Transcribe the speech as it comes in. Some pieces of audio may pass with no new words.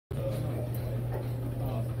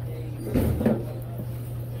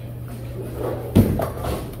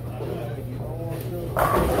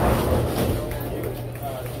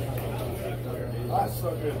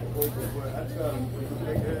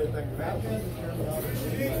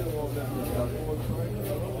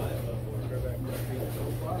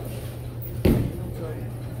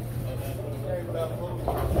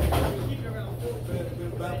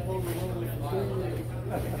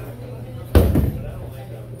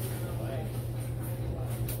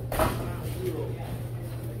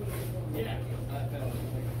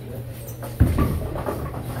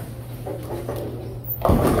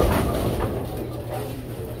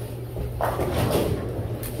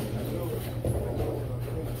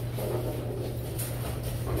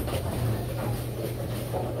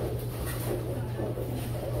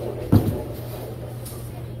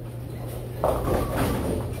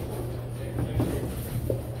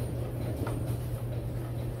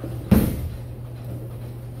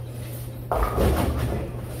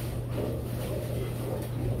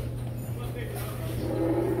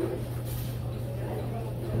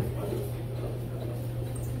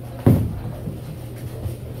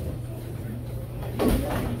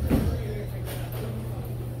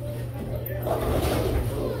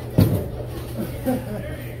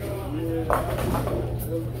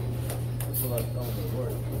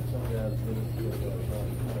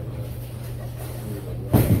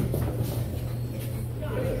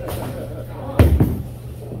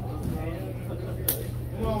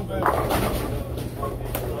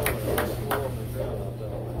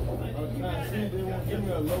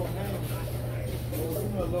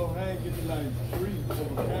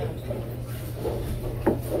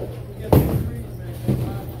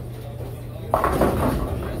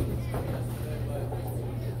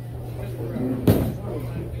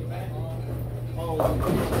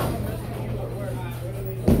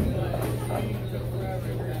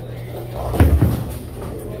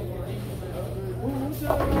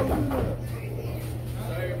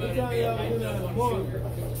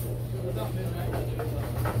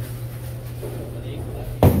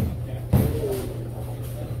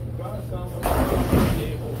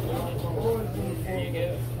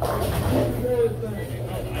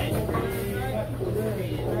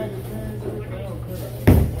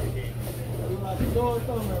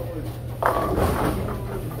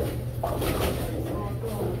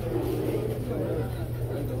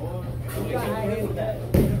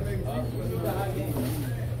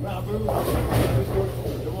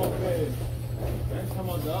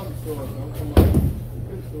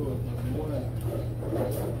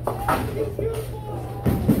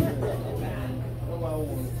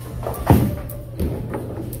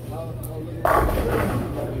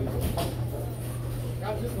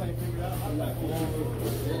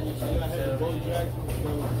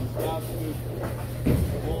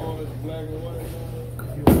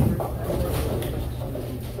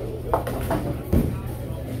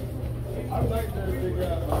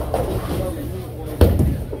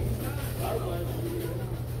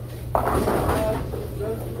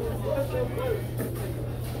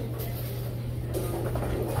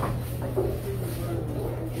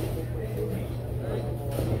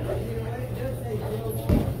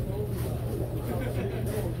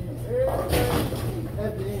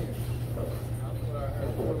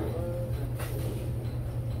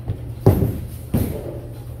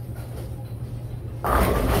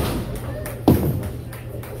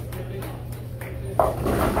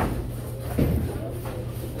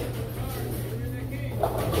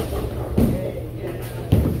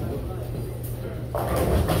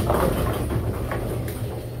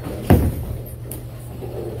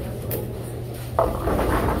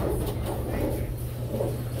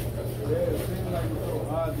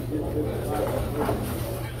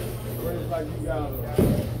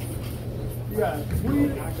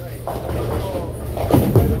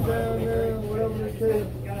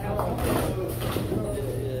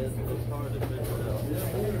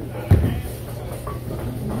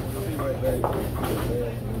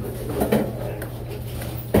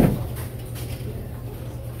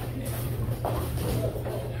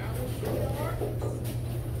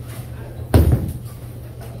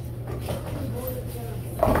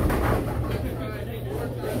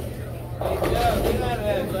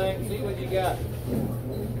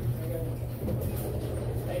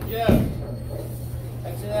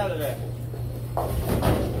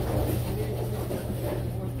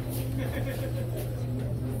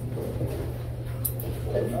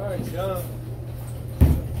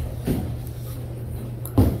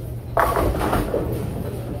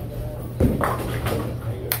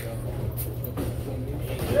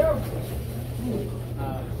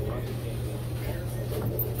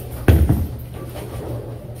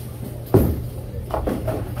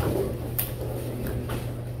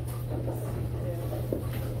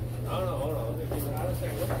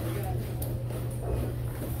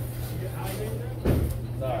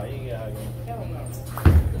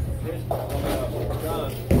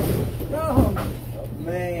No,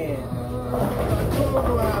 man.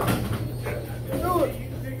 Do it.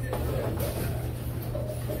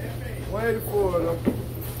 Waiting for it.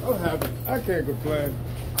 I'm happy. I can't complain.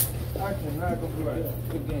 I cannot complain.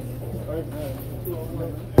 Good game.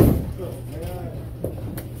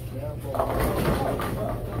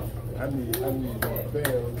 I need more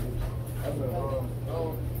bells.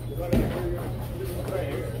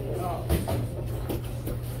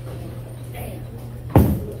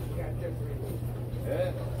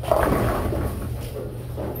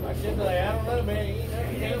 I should be like, I don't know, man.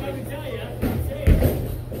 You never tell me. Tell you.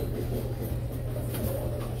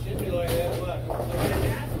 Should be like that, what?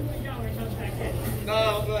 No,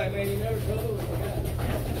 I'm like, man, you never told me.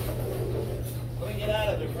 Let me get out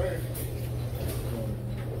of it first.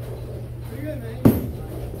 Pretty good, man.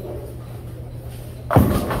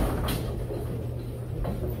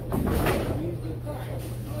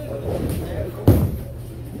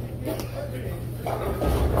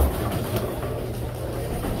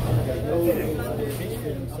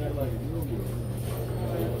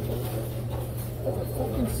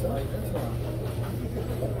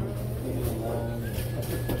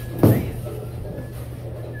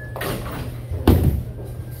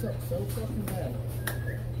 So fucking bad.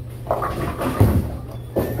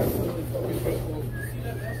 Absolutely fucking baseball.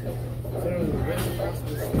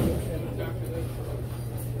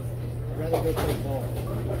 I'd rather go play ball.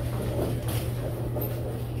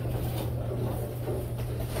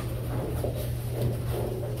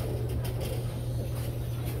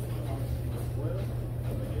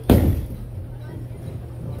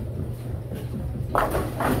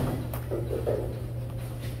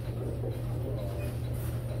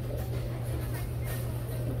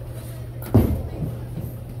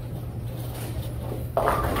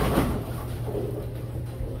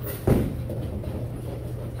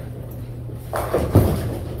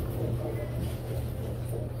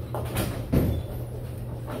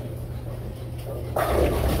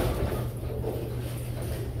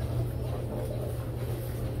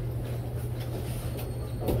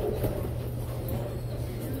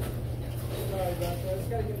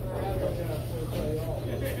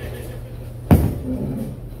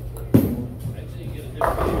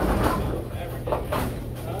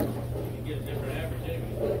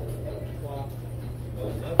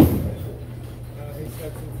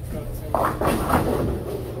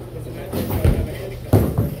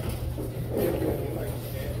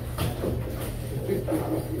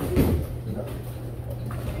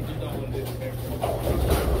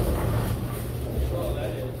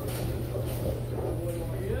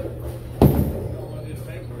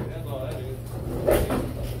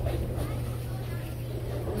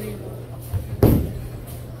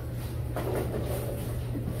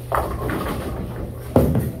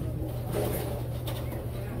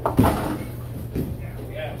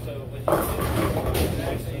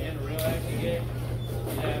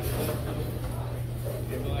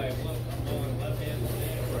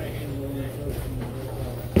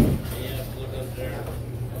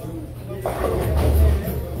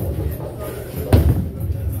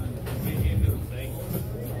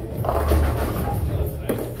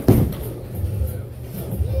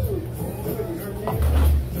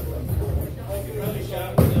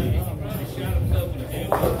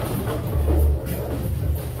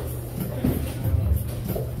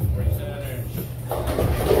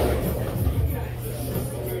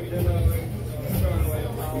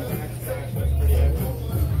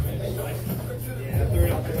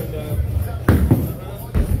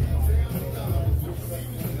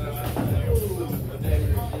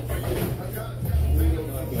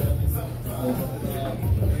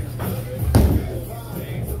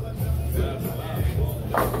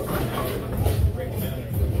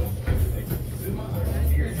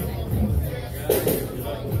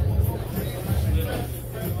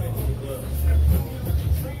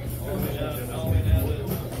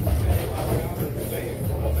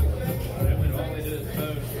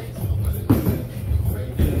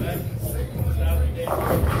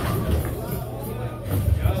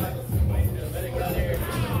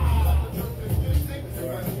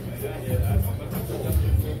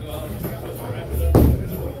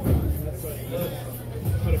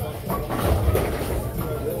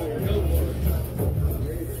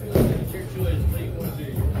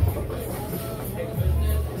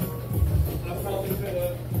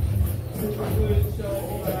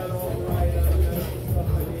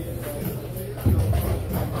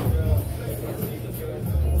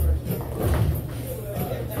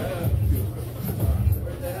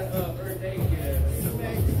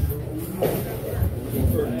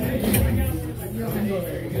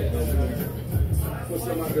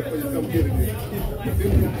 something out there for you. Come get it.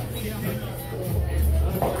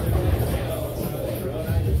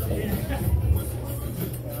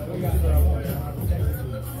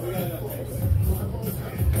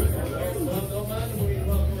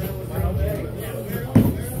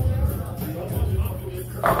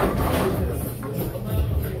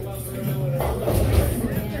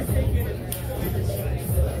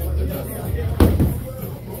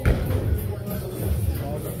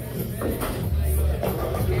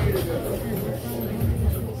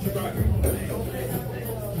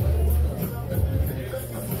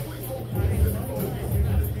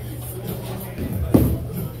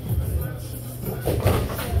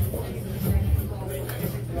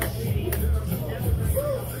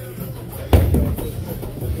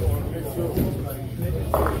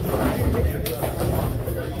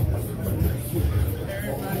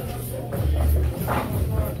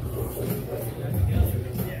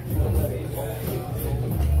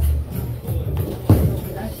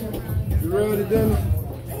 Ready, Dennis?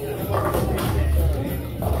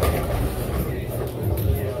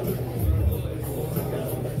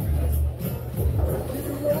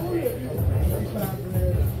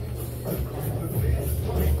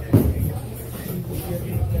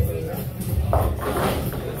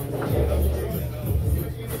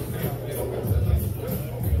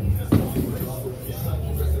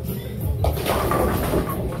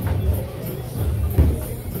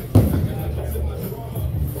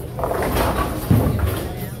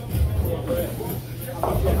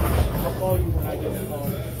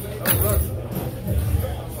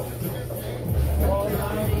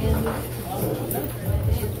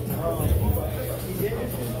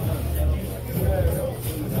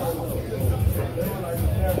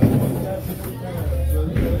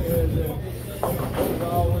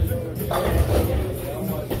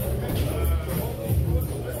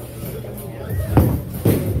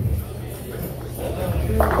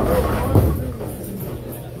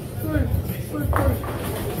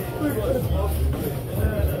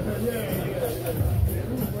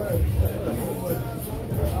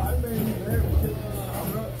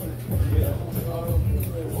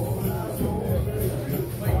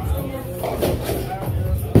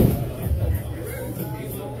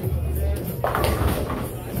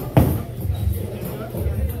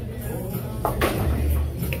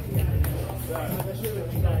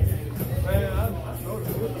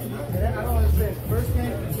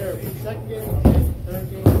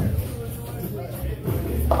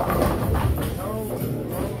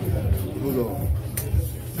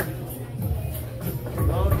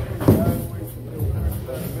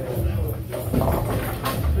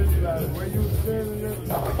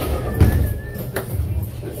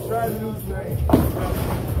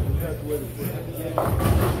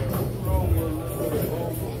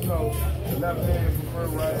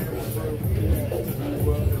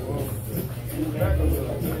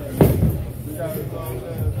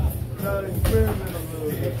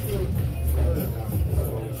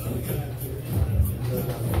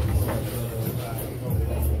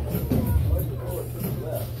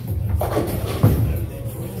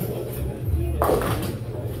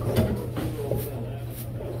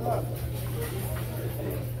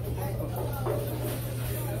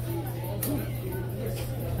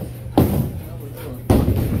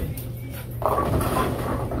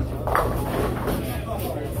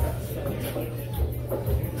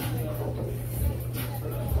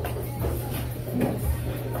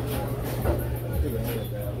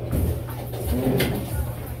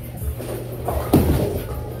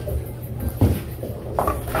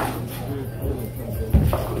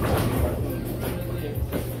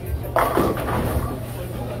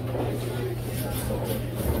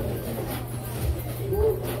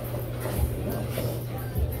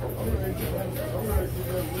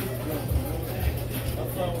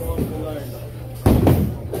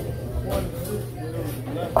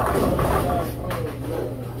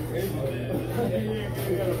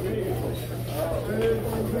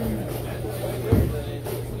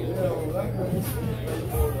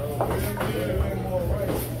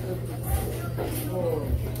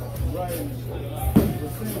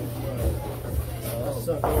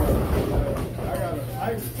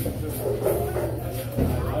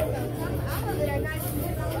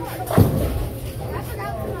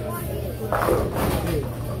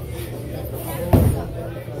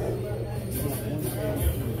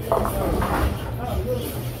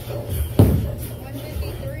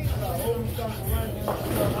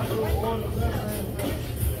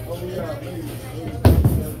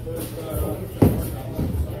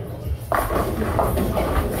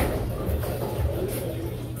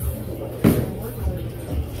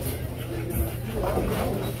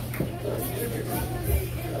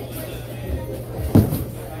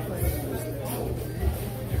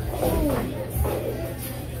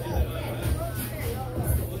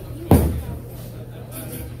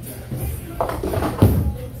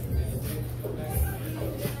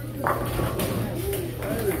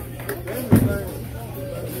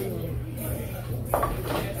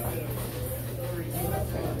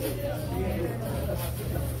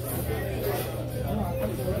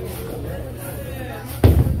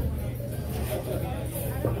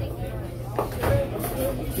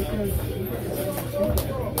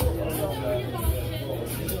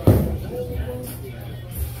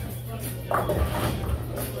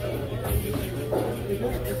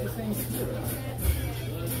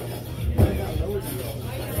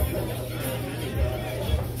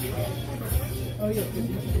 Oh yeah,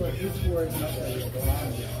 because this word not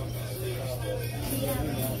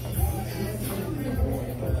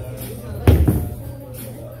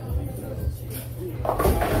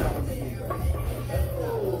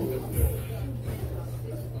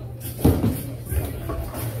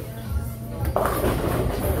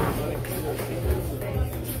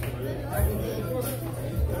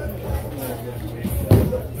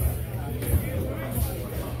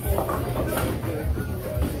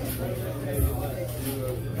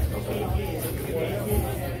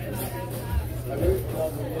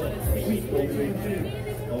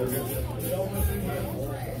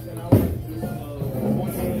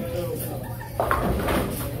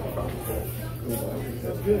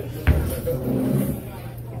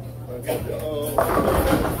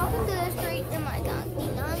Welcome to the street in my donkey.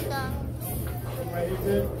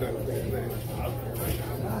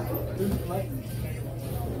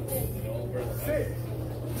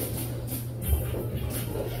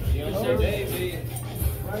 You don't see Dave, do you?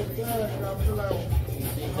 Right there, I feel like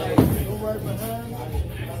go right behind.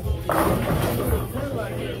 One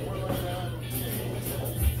like that, one like that.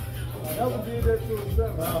 I never did that to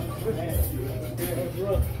himself. Yeah, that's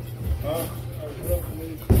rough. Huh? That's rough for me.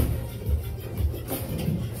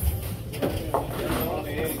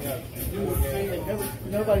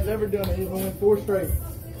 Nobody's ever done it. He's gonna win 4 straight. It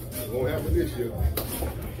won't happen this year.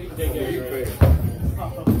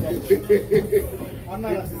 I'm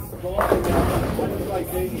not a bowling guy. I just like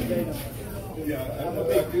dating data. Yeah, I'm a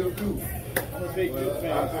big deal too. I'm a big Well,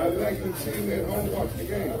 fan. I like to see him at home watch the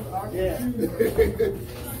game. Yeah.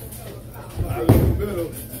 I live in the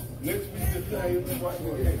middle. Next week this time he'll be watching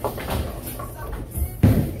the game.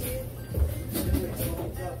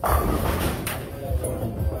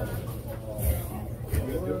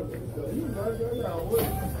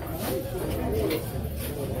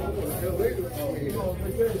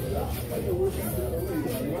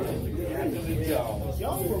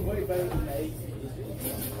 Y'all were way better than the 80s.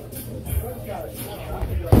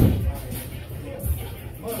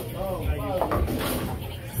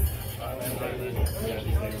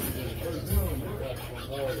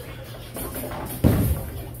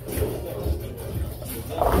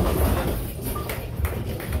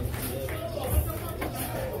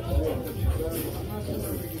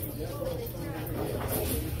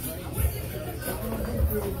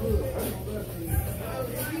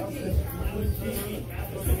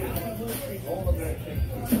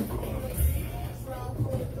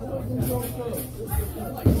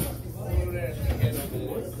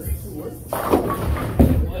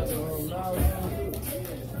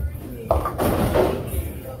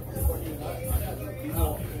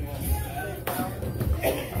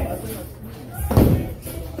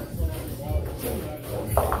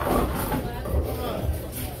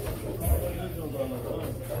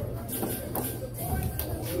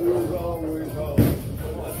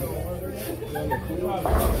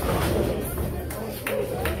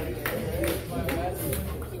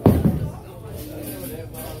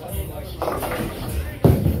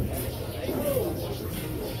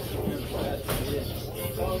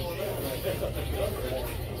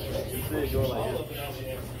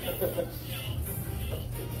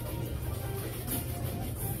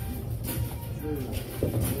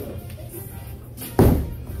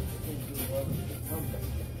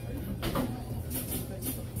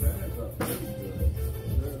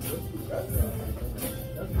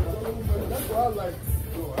 That's what I like to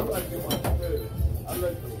do. I like to do my spread. I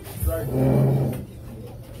like to strike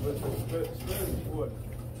with the spread support.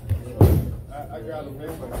 I got to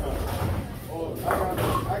make my time. Or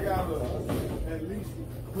I got to at least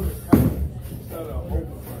put a time instead of open.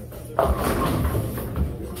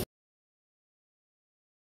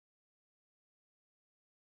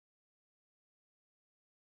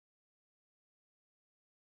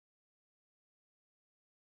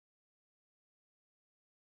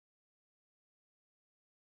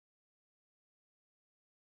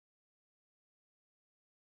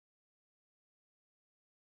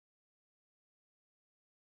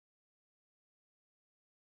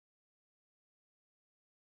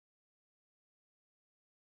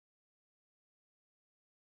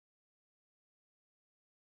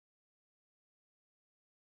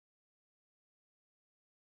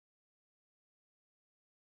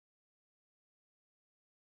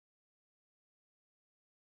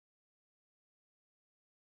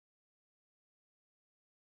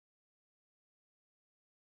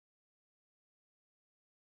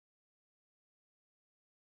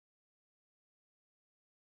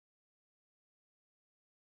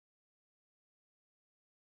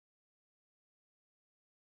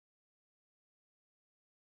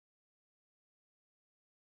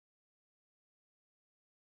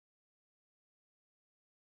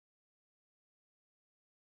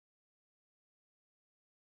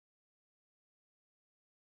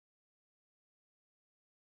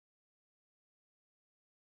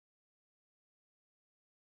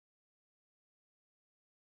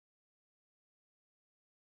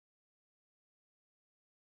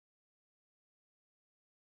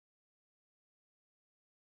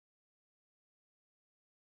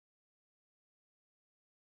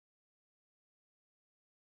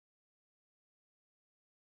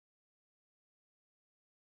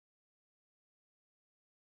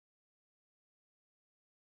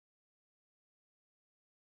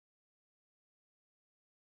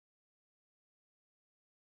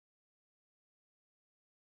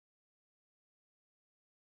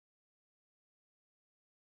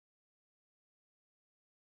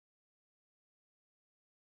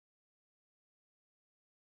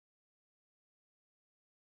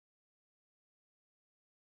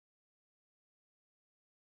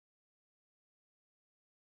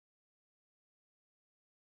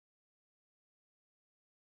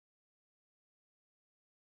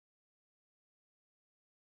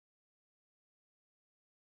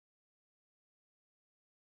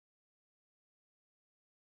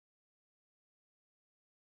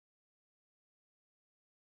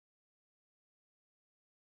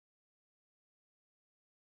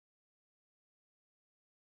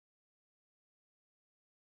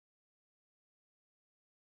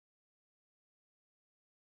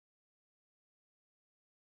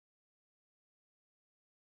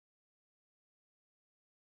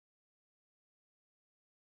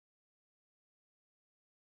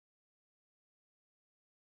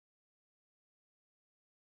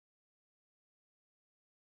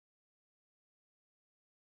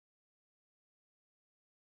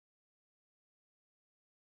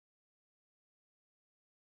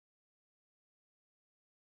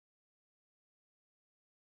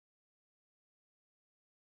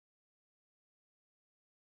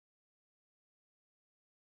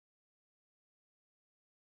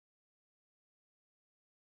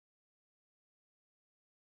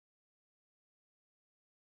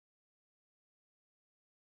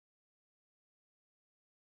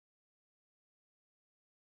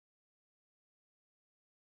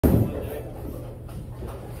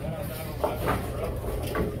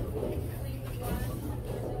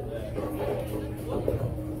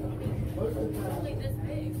 You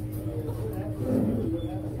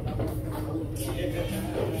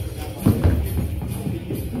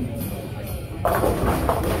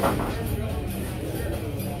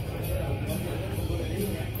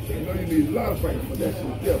need a lot of practice for that shit.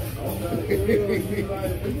 Yeah.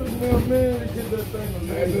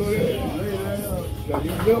 I know that. Now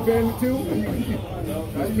you love handed too?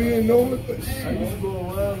 Just being normal? I used to go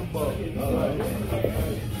around the ball.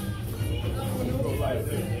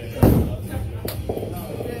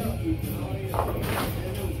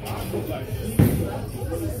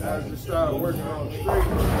 I just started working on straight.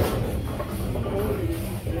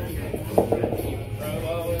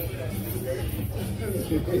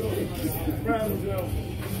 The problems that was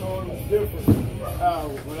different when I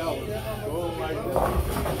was going like this.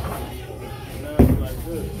 Now it's like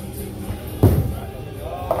this.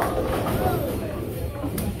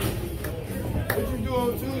 What you do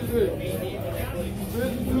on Tuesday?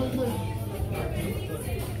 Busy Tuesday?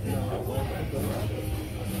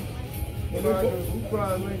 We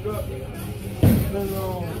probably link up. Then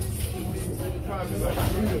probably like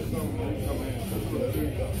 3 or something when we come in.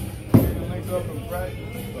 Link up and practice.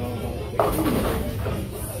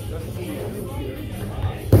 That's what we do here.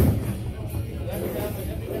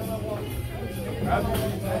 I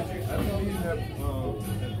believe that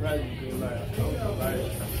practice is like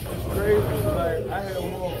it's crazy. Like I had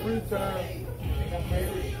more free time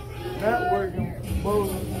not working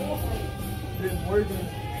bowling than working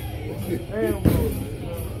and bowling.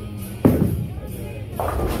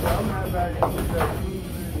 I'm not back in that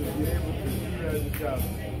Tuesday to be able to do that as a job.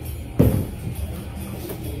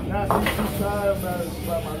 Not be too tired about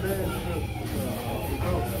my legs.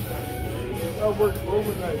 I work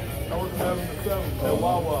overnight. I work 11 to 7 at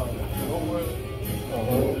Wawa.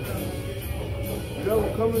 You ever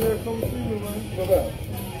come in there, come see me, man. What's up?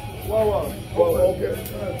 Wawa. Okay.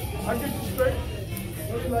 I get you straight.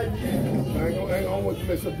 Looks like you. I ain't gonna want to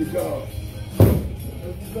mess up the job.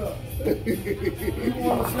 What's up? You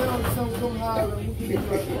want to sound something, come holler. I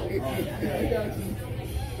got you.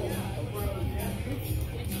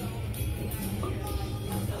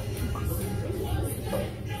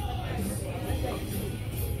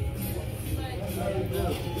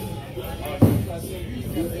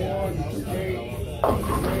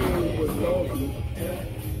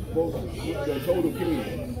 The total king.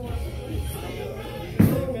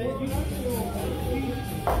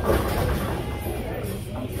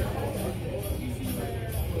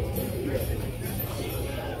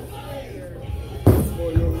 For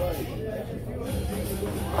your right.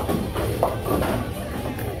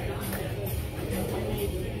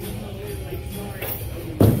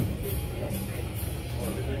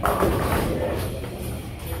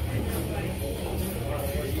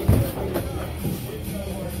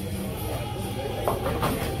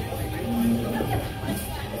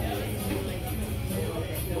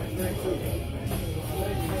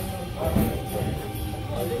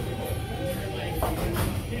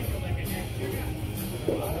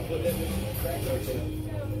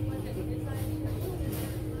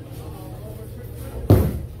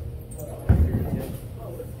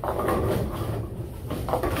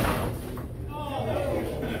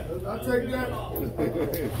 I'll take that.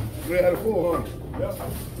 3 out of 4, huh? Yep.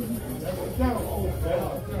 That's the count.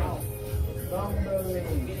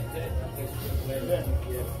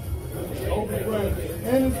 Open break.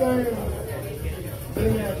 Anything.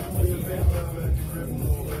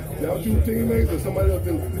 Y'all 2 teammates or somebody else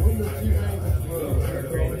been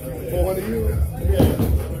 400 years? Yeah.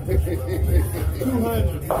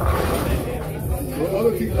 200. Well,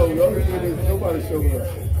 other teams, no, the other teams, nobody showed up.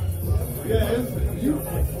 Yeah, it's you.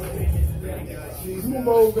 You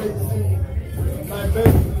more basically, like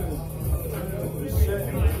basically,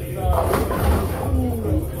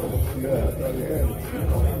 Yeah, I thought they had it.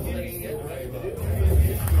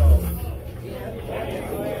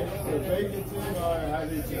 The vacant team are how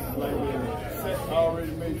they just like set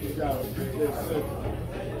already made the job. They're set.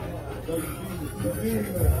 So you're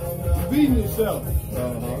beating yourself. You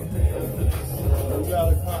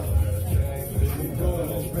gotta come. You go in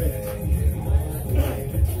this race.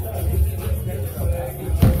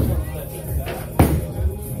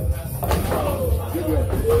 Get there.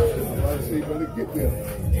 I see you better get there.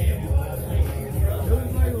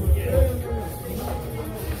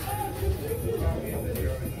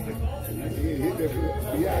 Hit that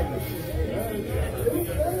Viagra.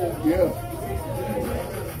 Yeah.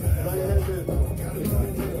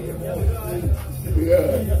 Yeah.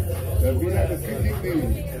 That Viagra kicked in.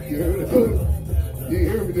 You heard it? You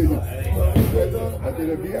hear me, did you? I said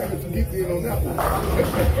that Viagra kicked in on that one.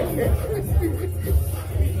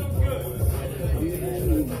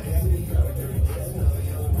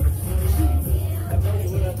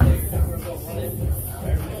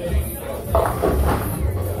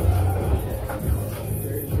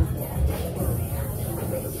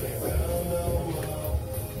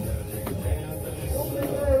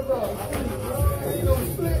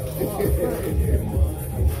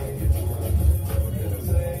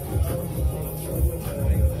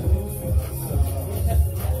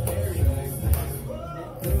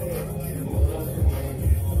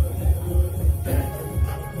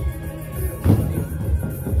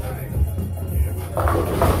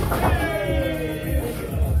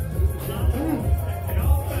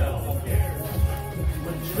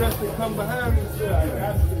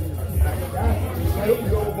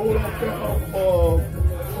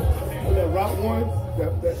 that Route 1,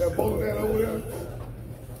 that bowling alley over there.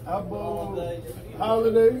 I bowled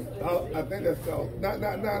Holiday. I think that's called not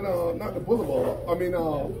the Boulevard. I mean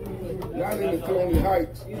not in the Colonial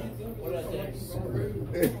Heights.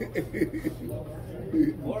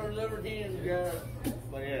 More Libertines, guys.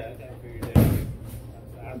 But yeah, I gotta figure that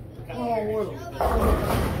out.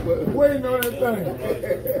 Waiting on that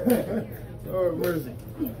thing. Lord mercy.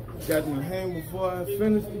 Got in the hand before I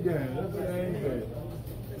finished the game. That's what I ain't good.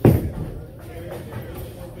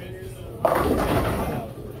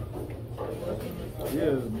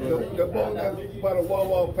 Yeah, the ball that's by the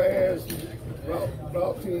Wawa Pass,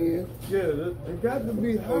 Route 10. Yeah, it got to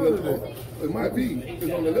be Holiday. It might be.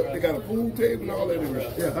 It's on the left. They got a pool table and all that in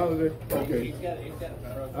there. Yeah, Holiday. Okay.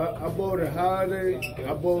 I bowled at Holiday.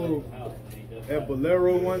 I bowled at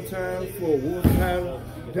Bolero one time for a wolf paddle.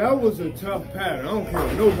 That was a tough pattern. I don't care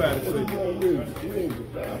what nobody says.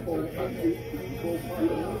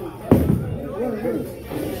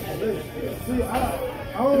 See, I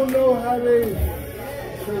don't know how they,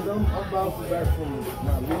 because I'm bouncing back from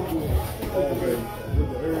my legal with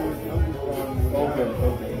the herbs. I'm just going with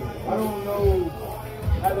okay. I don't know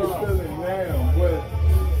how they feeling now, but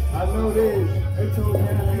I know they told me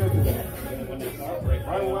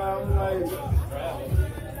right while I'm like,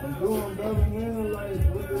 I'm doing better than like,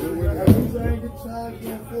 at least I ain't get charged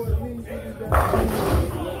in 14.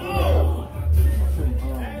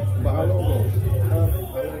 But how long ago?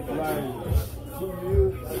 Like 2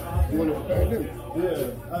 years. You want to pandemic? Yeah.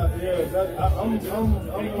 I'm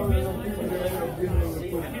one of them people that end up getting in the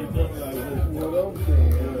push to become like this. You know what I'm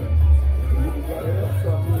saying? You gotta have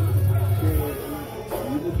something.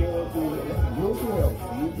 You can go through mental health.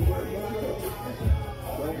 You can work mental health.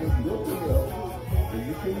 But with mental health,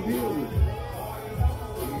 you can deal with it.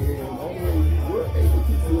 And only you were able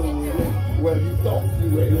to deal with it, well, you thought you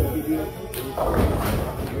were able to deal with it.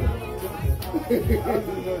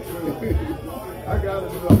 I got it.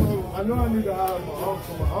 I know I need to hire my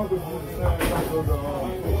uncle. My uncle do the same thing for the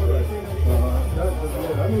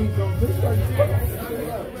I know you come this like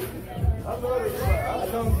I love it. I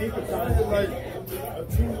don't get the time. It's like a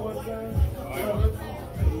 2-1 time.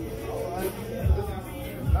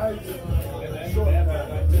 Nice. Short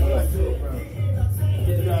pass.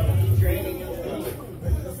 Training and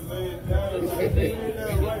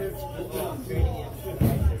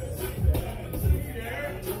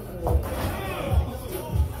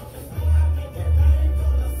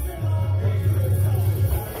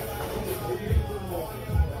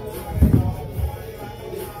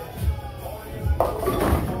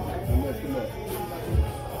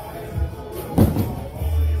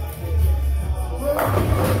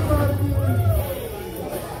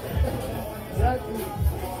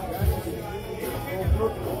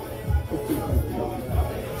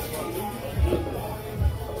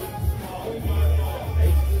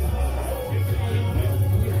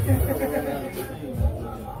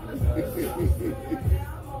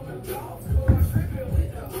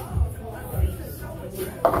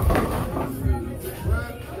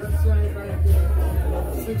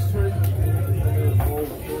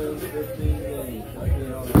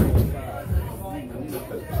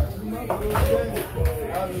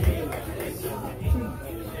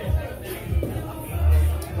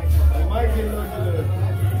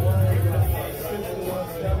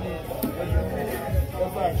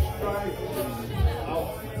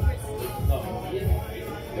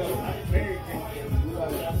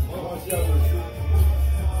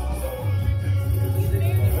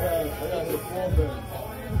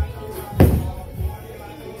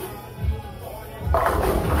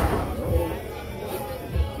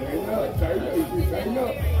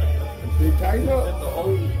Tighten up.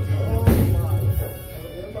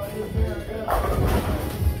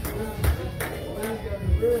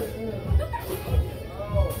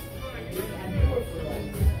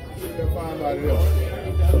 Find out else.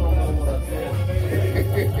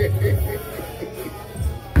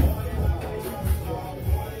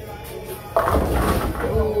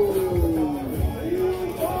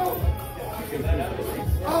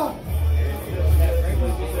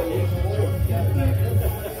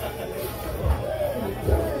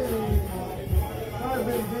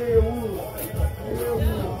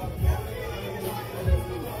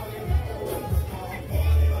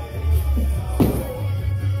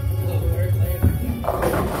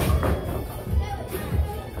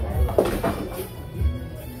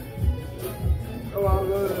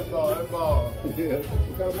 Yeah.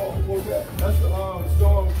 What kind of ball was that? That's the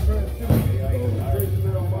Storm Trent. I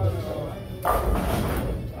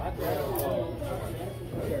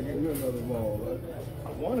gotta get rid of another ball, right?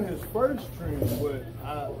 one of his first trims, but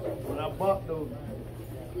when I bought those,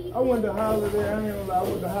 I went to Holiday, I ain't gonna lie, I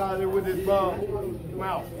went to Holiday with his ball,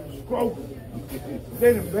 mouth, stroking.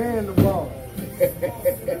 They done banned the ball.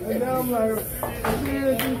 And now I'm like,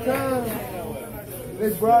 every time they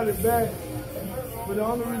brought it back, but the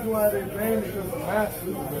only reason why they banned it is because the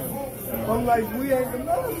Masters was there. I'm like, we ain't the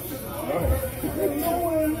Masters. There's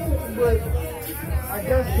nowhere in it. But I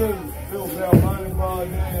guess because Bill Belmonte ball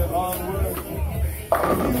and all the way, if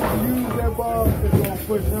you use that ball, it's going to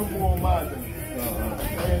push him more market.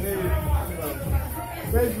 And they,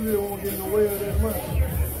 basically they won't get in the way of that money.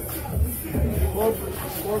 Corporate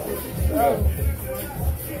style.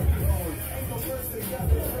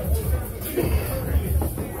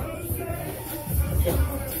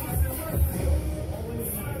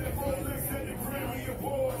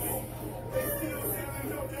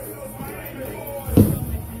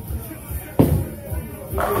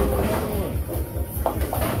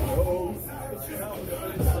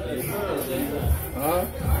 Huh?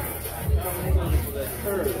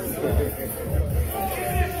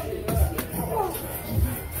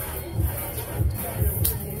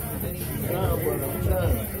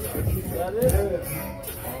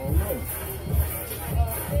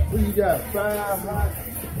 What you got? 5 hot?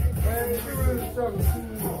 Man, get rid of something.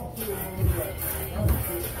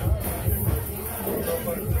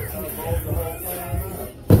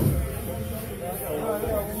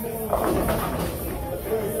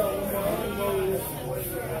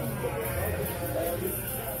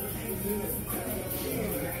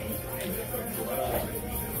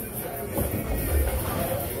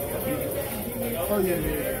 Oh, yeah.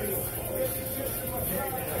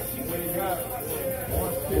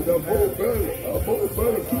 It's a bowl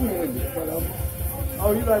burner two-handed.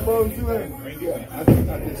 Oh, you like bowling two-handed? Yeah, I think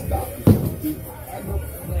I just stopped it.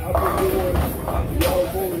 I've been doing y'all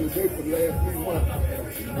bowling today for the last 3 months.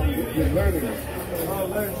 Just learning it. Oh,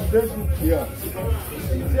 learning tradition? Yeah.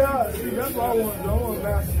 Yeah, see, that's what I want to do. I want to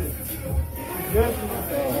master tradition.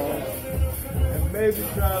 And maybe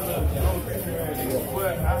try to go two-handed.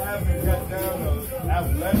 But I haven't got down to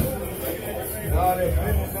athleticism. All that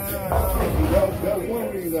bending down. That's one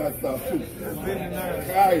reason I stopped too. That's bending down.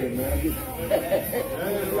 Tired, man.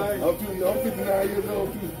 I'm 59 years old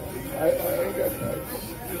too. I ain't got time.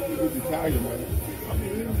 I'm getting tired, man.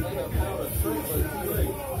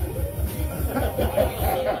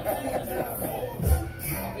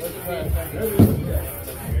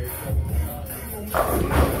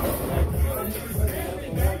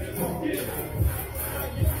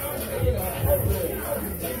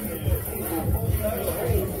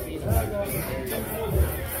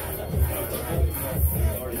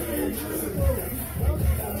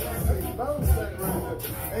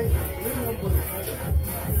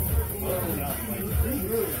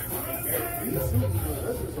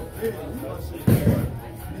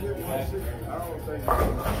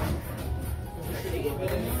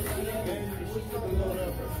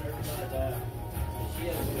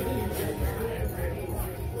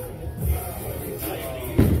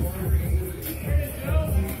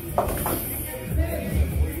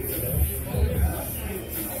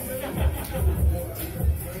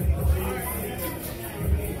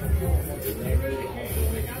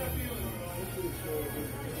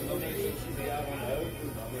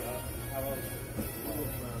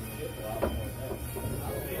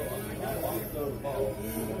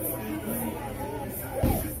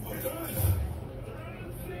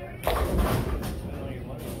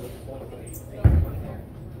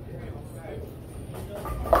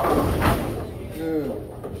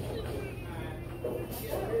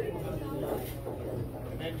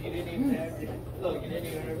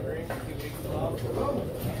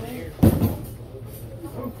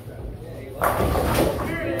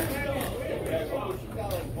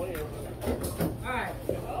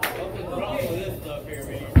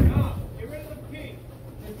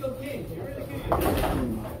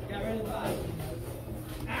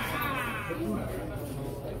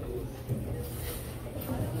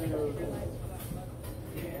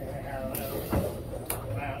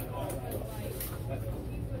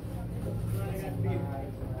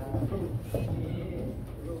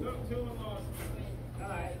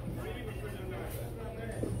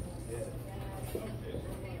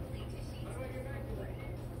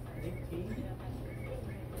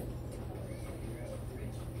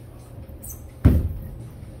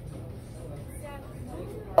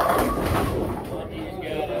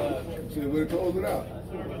 See, we'll close it out.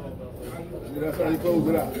 See, that's how you close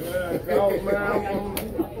it out. Yeah, oh, man, I'm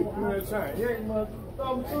through that chain. Yeah, man,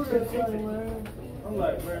 I'm through that chain, man. I'm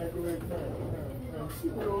like, man, go ahead, man. She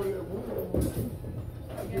went over there.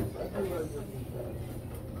 I get like this.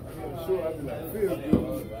 Sure, I be like, feel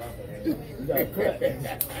good. You got cut.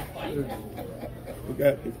 We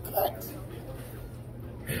got the cut.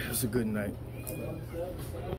 It's a good night.